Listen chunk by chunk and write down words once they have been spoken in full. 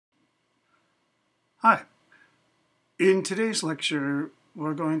Hi. In today's lecture,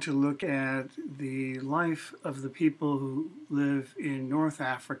 we're going to look at the life of the people who live in North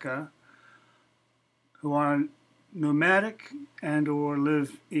Africa, who are nomadic and or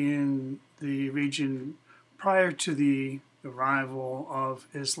live in the region prior to the arrival of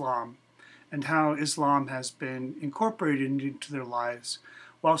Islam, and how Islam has been incorporated into their lives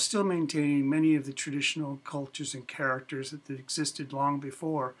while still maintaining many of the traditional cultures and characters that existed long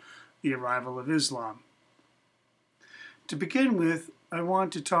before the arrival of Islam. To begin with, I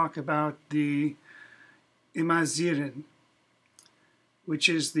want to talk about the Amaziren, which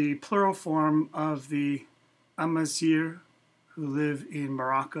is the plural form of the Amazigh who live in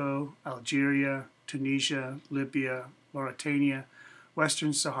Morocco, Algeria, Tunisia, Libya, Mauritania,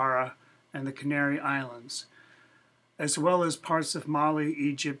 Western Sahara, and the Canary Islands, as well as parts of Mali,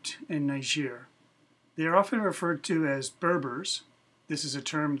 Egypt, and Niger. They are often referred to as Berbers. This is a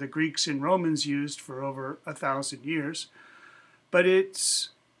term the Greeks and Romans used for over 1,000 years, but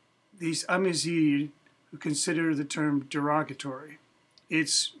it's these Amazigh who consider the term derogatory.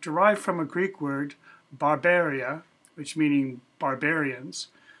 It's derived from a Greek word, barbaria, which meaning barbarians,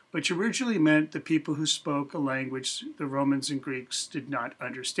 which originally meant the people who spoke a language the Romans and Greeks did not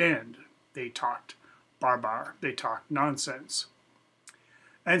understand. They talked barbar, they talked nonsense.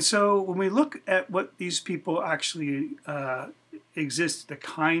 And so when we look at what these people actually exist, the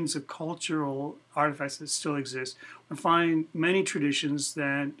kinds of cultural artifacts that still exist, we find many traditions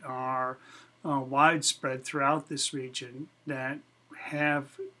that are widespread throughout this region that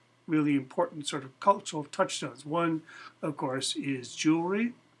have really important sort of cultural touchstones. One, of course, is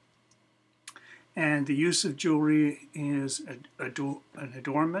jewelry. And the use of jewelry is an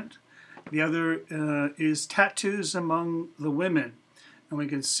adornment. The other is tattoos among the women. And we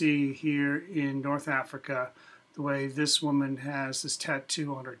can see here in North Africa the way this woman has this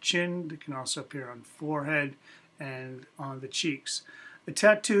tattoo on her chin that can also appear on the forehead and on the cheeks. The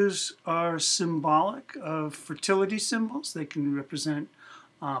tattoos are symbolic of fertility symbols. They can represent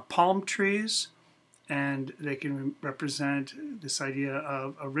palm trees, and they can represent this idea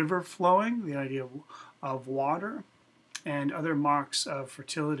of a river flowing, the idea of water, and other marks of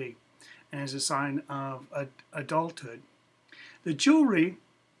fertility, and as a sign of adulthood. The jewelry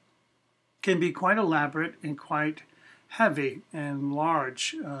can be quite elaborate and quite heavy and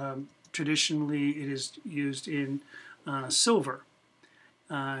large. Traditionally, it is used in silver,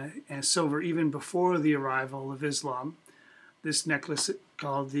 and silver even before the arrival of Islam. This necklace,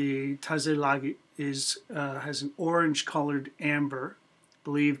 called the Tazilagi, has an orange-colored amber,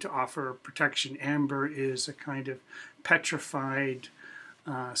 believed to offer protection. Amber is a kind of petrified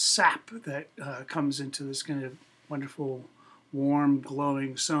sap that comes into this kind of wonderful, warm,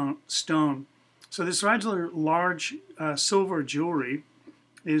 glowing stone. So this rather large silver jewelry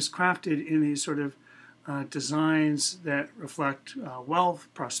is crafted in these sort of designs that reflect wealth,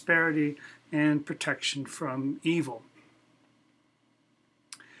 prosperity, and protection from evil.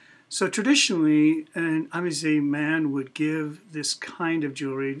 So traditionally, an Amazigh man would give this kind of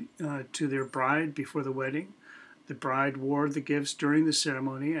jewelry to their bride before the wedding. The bride wore the gifts during the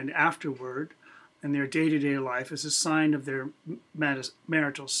ceremony and afterward in their day-to-day life as a sign of their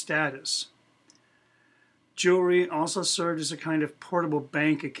marital status. Jewelry also served as a kind of portable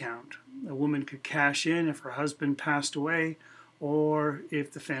bank account. A woman could cash in if her husband passed away or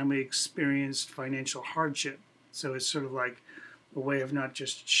if the family experienced financial hardship. So it's sort of like a way of not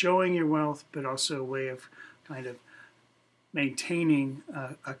just showing your wealth, but also a way of kind of maintaining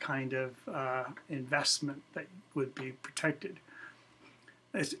a kind of investment that would be protected.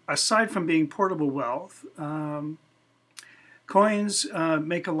 Aside from being portable wealth, coins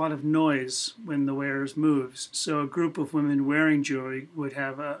make a lot of noise when the wearer moves. So a group of women wearing jewelry would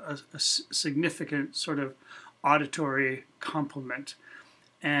have a significant sort of auditory complement,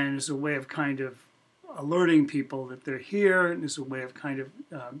 and as a way of kind of alerting people that they're here, and as a way of kind of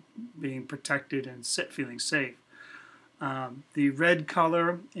being protected and feeling safe. The red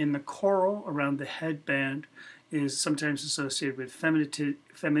color in the coral around the headband is sometimes associated with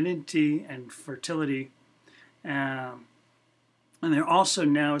femininity and fertility. And they're also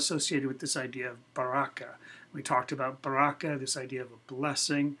now associated with this idea of baraka. We talked about baraka, this idea of a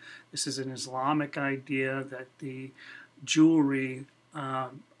blessing. This is an Islamic idea that the jewelry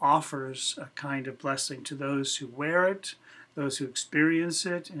offers a kind of blessing to those who wear it, those who experience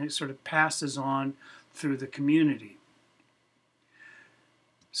it, and it sort of passes on through the community.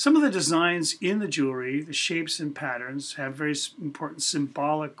 Some of the designs in the jewelry, the shapes and patterns, have very important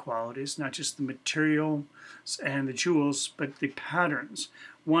symbolic qualities, not just the material and the jewels, but the patterns.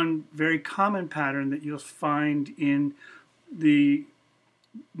 One very common pattern that you'll find in the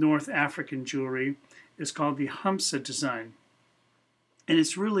North African jewelry is called the Hamsa design. And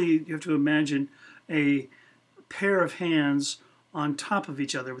it's really, you have to imagine a pair of hands on top of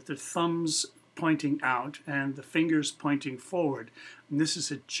each other with their thumbs pointing out and the fingers pointing forward. And this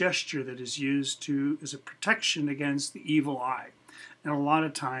is a gesture that is used as a protection against the evil eye. And a lot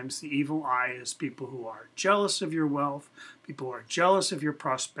of times the evil eye is people who are jealous of your wealth, people who are jealous of your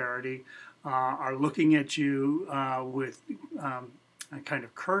prosperity, are looking at you with a kind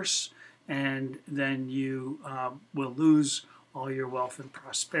of curse, and then you will lose all your wealth and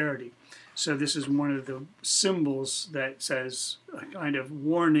prosperity. So this is one of the symbols that says a kind of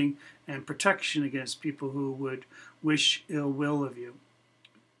warning and protection against people who would wish ill will of you.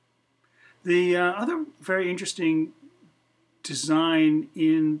 The other very interesting design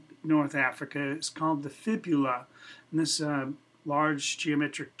in North Africa is called the fibula, and this large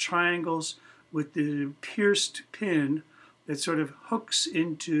geometric triangles with the pierced pin that sort of hooks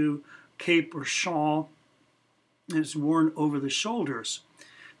into cape or shawl and is worn over the shoulders.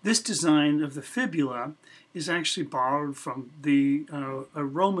 This design of the fibula is actually borrowed from the a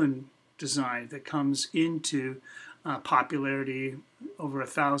Roman design that comes into popularity over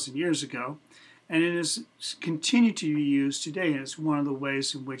 1,000 years ago, and it has continued to be used today. It's one of the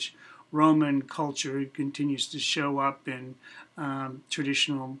ways in which Roman culture continues to show up in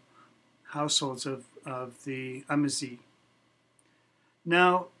traditional households of the Amazigh.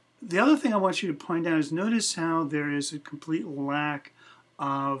 Now, the other thing I want you to point out is notice how there is a complete lack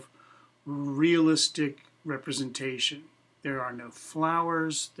of realistic representation. There are no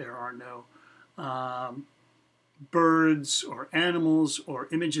flowers, there are no birds or animals or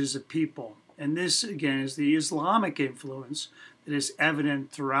images of people. And this, again, is the Islamic influence that is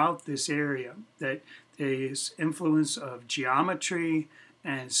evident throughout this area, that there is influence of geometry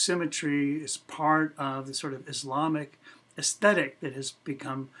and symmetry is part of the sort of Islamic aesthetic that has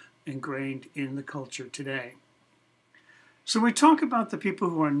become ingrained in the culture today. So we talk about the people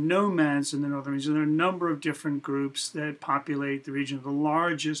who are nomads in the northern region. There are a number of different groups that populate the region. The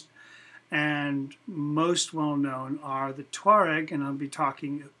largest and most well-known are the Tuareg, and I'll be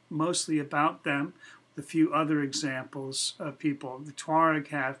talking mostly about them with a few other examples of people. The Tuareg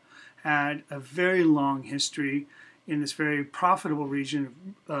have had a very long history in this very profitable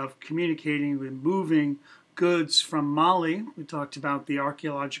region of communicating with moving goods from Mali. We talked about the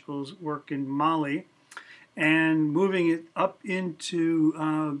archaeological work in Mali, and moving it up into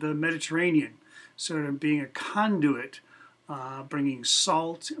the Mediterranean, sort of being a conduit, bringing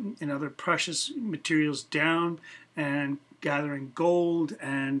salt and other precious materials down and gathering gold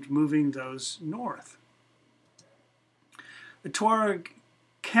and moving those north. The Tuareg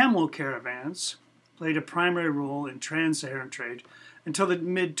camel caravans played a primary role in trans-Saharan trade until the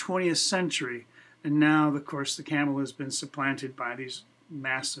mid-20th century, and now, of course, the camel has been supplanted by these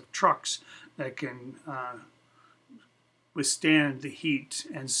massive trucks that can withstand the heat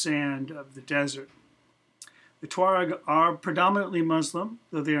and sand of the desert. The Tuareg are predominantly Muslim,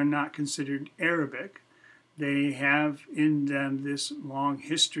 though they are not considered Arabic. They have in them this long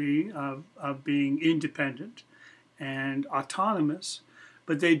history of being independent and autonomous,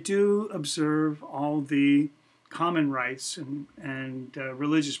 but they do observe all the common rights and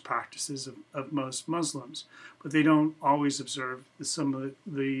religious practices of most Muslims, but they don't always observe some of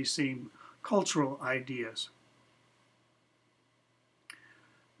the same cultural ideas.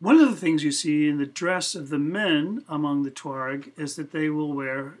 One of the things you see in the dress of the men among the Tuareg is that they will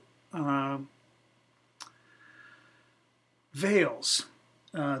wear veils.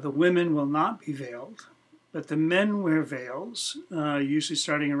 The women will not be veiled, but the men wear veils, usually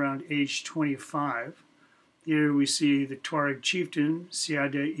starting around age 25. Here we see the Tuareg chieftain,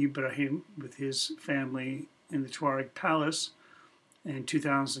 Siada Ibrahim, with his family in the Tuareg palace in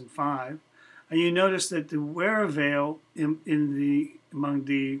 2005. And you notice that the wear a veil among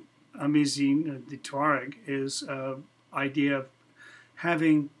the Amazigh, the Tuareg, is an idea of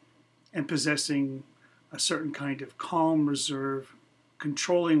having and possessing a certain kind of calm reserve,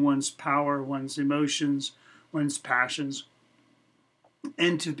 controlling one's power, one's emotions, one's passions,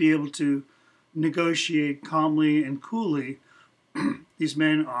 and to be able to negotiate calmly and coolly. These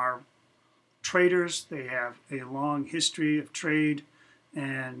men are traders. They have a long history of trade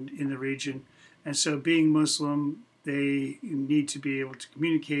and in the region. And so being Muslim, they need to be able to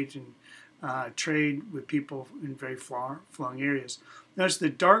communicate and trade with people in very far-flung areas. Notice the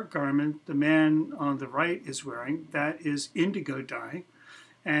dark garment the man on the right is wearing, that is indigo dye,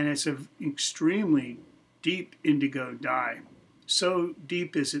 and it's an extremely deep indigo dye. So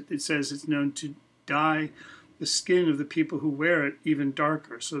deep is it, it says it's known to dye the skin of the people who wear it even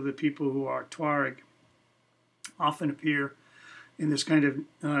darker. So the people who are Tuareg often appear in this kind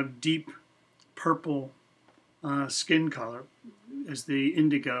of deep purple skin color as the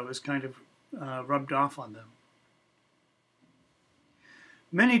indigo is kind of rubbed off on them.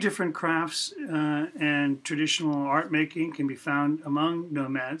 Many different crafts and traditional art making can be found among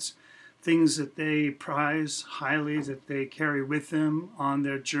nomads, things that they prize highly, that they carry with them on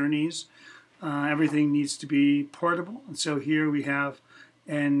their journeys. Everything needs to be portable, and so here we have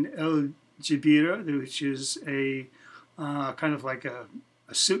an El Jibira, which is a kind of like a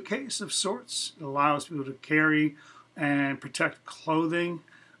suitcase of sorts. It allows people to carry and protect clothing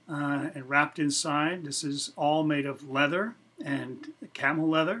and wrapped inside. This is all made of leather, and camel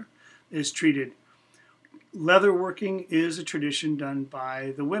leather is treated. Leather working is a tradition done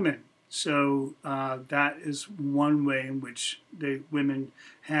by the women. So that is one way in which the women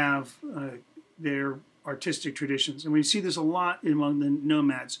have their artistic traditions. And we see this a lot among the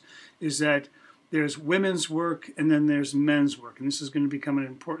nomads, is that there's women's work and then there's men's work. And this is going to become an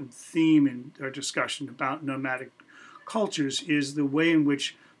important theme in our discussion about nomadic cultures, is the way in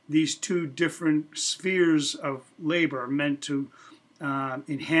which these two different spheres of labor are meant to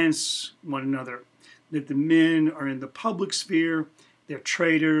enhance one another. That the men are in the public sphere, they're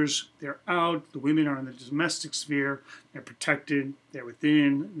traders, they're out. The women are in the domestic sphere, they're protected, they're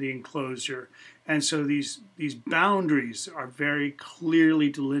within the enclosure. And so these boundaries are very clearly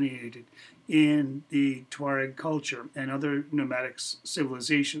delineated in the Tuareg culture and other nomadic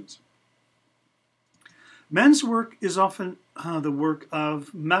civilizations. Men's work is often the work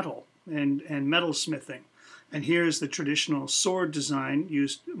of metal and metal smithing. And here's the traditional sword design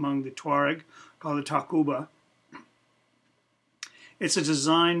used among the Tuareg called the takuba. It's a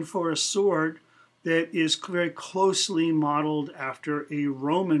design for a sword that is very closely modeled after a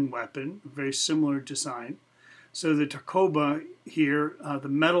Roman weapon, a very similar design. So the takuba here, the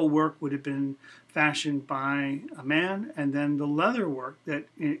metal work would have been fashioned by a man, and then the leather work that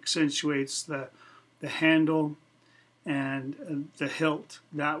accentuates the handle and the hilt,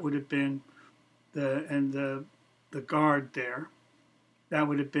 that would have been the guard there, that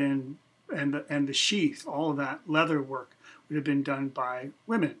would have been, and the sheath, all of that leather work would have been done by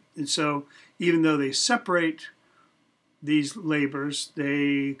women. And so even though they separate these labors,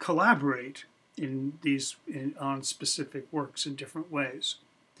 they collaborate on specific works in different ways.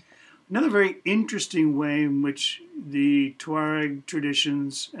 Another very interesting way in which the Tuareg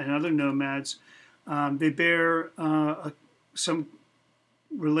traditions and other nomads, they bear some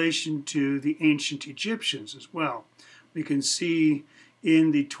relation to the ancient Egyptians as well. We can see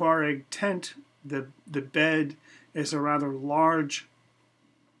in the Tuareg tent, the bed is a rather large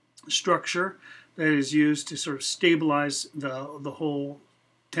structure that is used to sort of stabilize the whole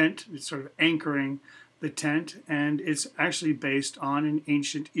tent. It's sort of anchoring the tent, and it's actually based on an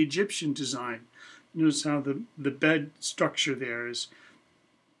ancient Egyptian design. Notice how the bed structure there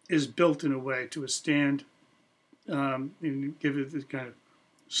is built in a way to withstand and give it the kind of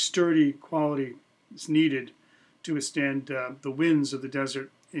sturdy quality that's needed to withstand the winds of the desert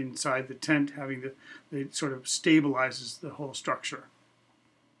inside the tent, having it sort of stabilizes the whole structure.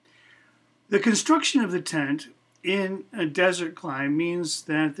 The construction of the tent in a desert climate means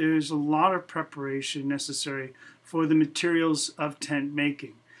that there's a lot of preparation necessary for the materials of tent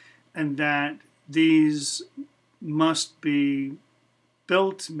making, and that these must be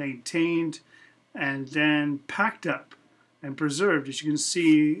built, maintained, and then packed up and preserved. As you can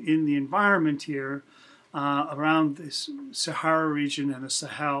see in the environment here, around this Sahara region and the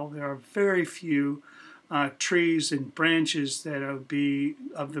Sahel, there are very few trees and branches that would be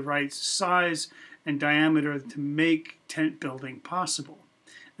of the right size and diameter to make tent building possible.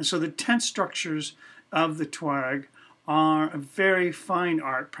 And so the tent structures of the Tuareg are a very fine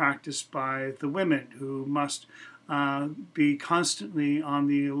art practiced by the women, who must be constantly on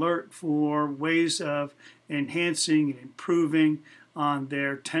the alert for ways of enhancing and improving on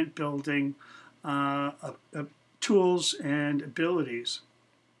their tent building tools and abilities.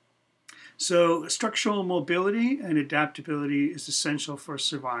 So structural mobility and adaptability is essential for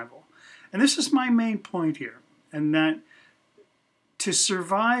survival. And this is my main point here, and that to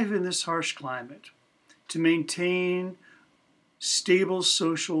survive in this harsh climate, to maintain stable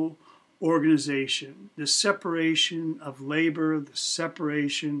social organization, the separation of labor, the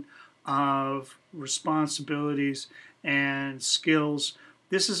separation of responsibilities and skills,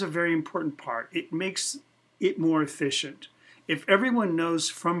 this is a very important part. It makes it more efficient. If everyone knows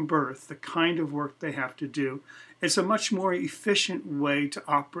from birth the kind of work they have to do, it's a much more efficient way to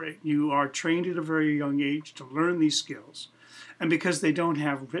operate. You are trained at a very young age to learn these skills. And because they don't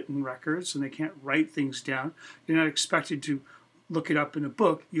have written records and they can't write things down, you're not expected to look it up in a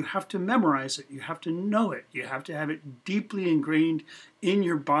book. You have to memorize it. You have to know it. You have to have it deeply ingrained in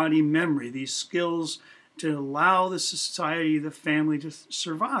your body memory, these skills to allow the society, the family to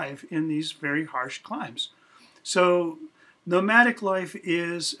survive in these very harsh climes. So nomadic life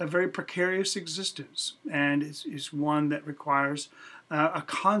is a very precarious existence, and it's one that requires a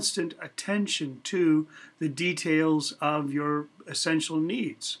constant attention to the details of your essential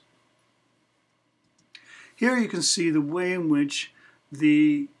needs. Here you can see the way in which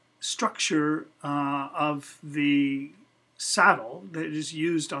the structure of the saddle that is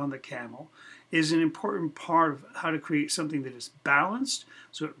used on the camel is an important part of how to create something that is balanced,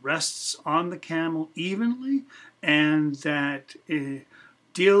 so it rests on the camel evenly, and that it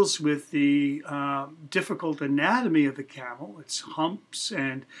deals with the difficult anatomy of the camel, its humps,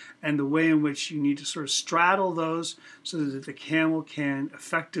 and the way in which you need to sort of straddle those so that the camel can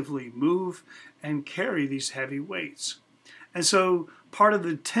effectively move and carry these heavy weights. And so part of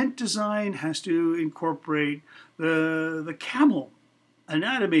the tent design has to incorporate the camel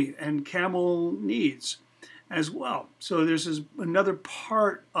anatomy and camel needs as well. So there's another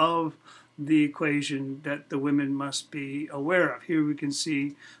part of the equation that the women must be aware of. Here we can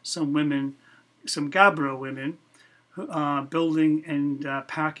see some women, some Gabbro women, building and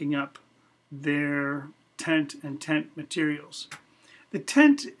packing up their tent and tent materials. The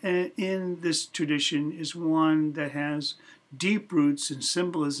tent in this tradition is one that has deep roots and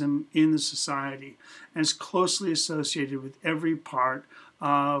symbolism in the society and is closely associated with every part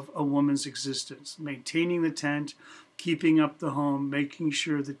of a woman's existence. Maintaining the tent, keeping up the home, making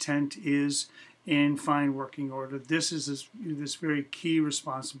sure the tent is in fine working order. This is this very key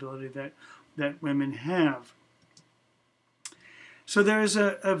responsibility that women have. So there is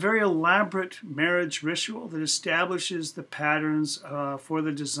a very elaborate marriage ritual that establishes the patterns for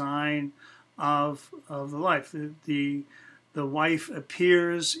the design of the life. The wife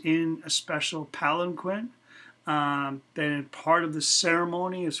appears in a special palanquin. Then part of the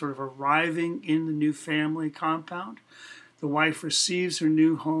ceremony is sort of arriving in the new family compound. The wife receives her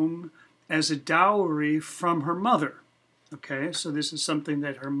new home as a dowry from her mother. Okay, so this is something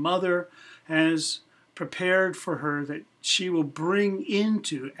that her mother has prepared for her that she will bring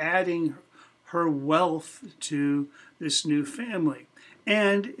into, adding her wealth to this new family.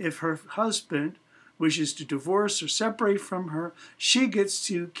 And if her husband wishes to divorce or separate from her, she gets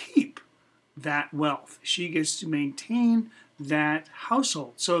to keep that wealth. She gets to maintain that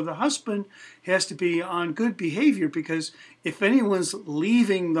household. So the husband has to be on good behavior, because if anyone's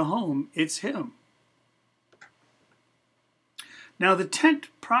leaving the home, it's him. Now the tent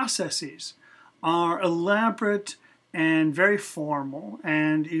processes are elaborate and very formal,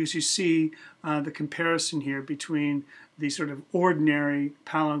 and as you see the comparison here between the sort of ordinary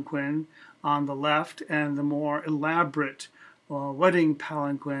palanquin on the left and the more elaborate wedding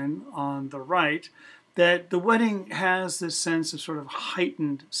palanquin on the right, that the wedding has this sense of sort of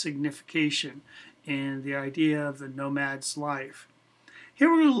heightened signification in the idea of the nomad's life. Here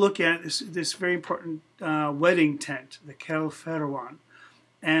we're going to look at this very important wedding tent, the AFR1.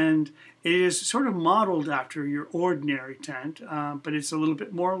 And it is sort of modeled after your ordinary tent, but it's a little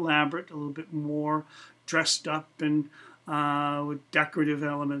bit more elaborate, a little bit more dressed up, and with decorative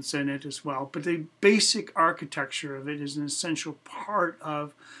elements in it as well. But the basic architecture of it is an essential part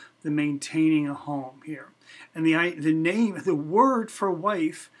of the maintaining a home here. And the word for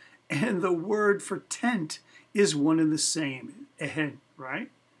wife and the word for tent is one and the same, right?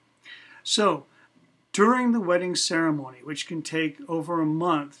 So during the wedding ceremony, which can take over a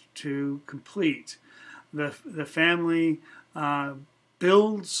month to complete, the family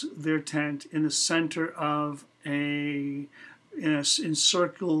builds their tent in the center of an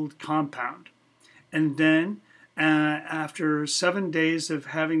encircled compound. And then after 7 days of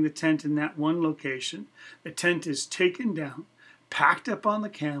having the tent in that one location, the tent is taken down, packed up on the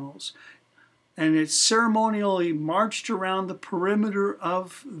camels, and it's ceremonially marched around the perimeter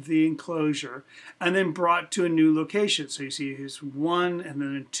of the enclosure and then brought to a new location. So you see here's 1, and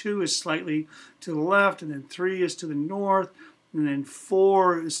then 2 is slightly to the left, and then 3 is to the north, and then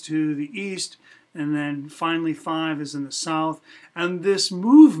 4 is to the east, and then finally 5 is in the south. And this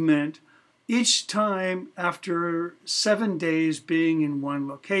movement, each time after 7 days being in one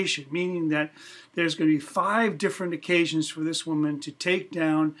location, meaning that there's going to be 5 different occasions for this woman to take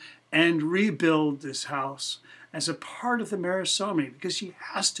down and rebuild this house as a part of the marriage ceremony, because she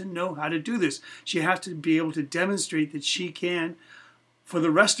has to know how to do this. She has to be able to demonstrate that she can, for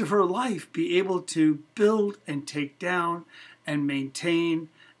the rest of her life, be able to build and take down and maintain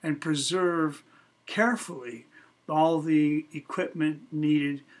and preserve carefully all the equipment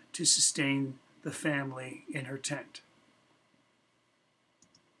needed to sustain the family in her tent.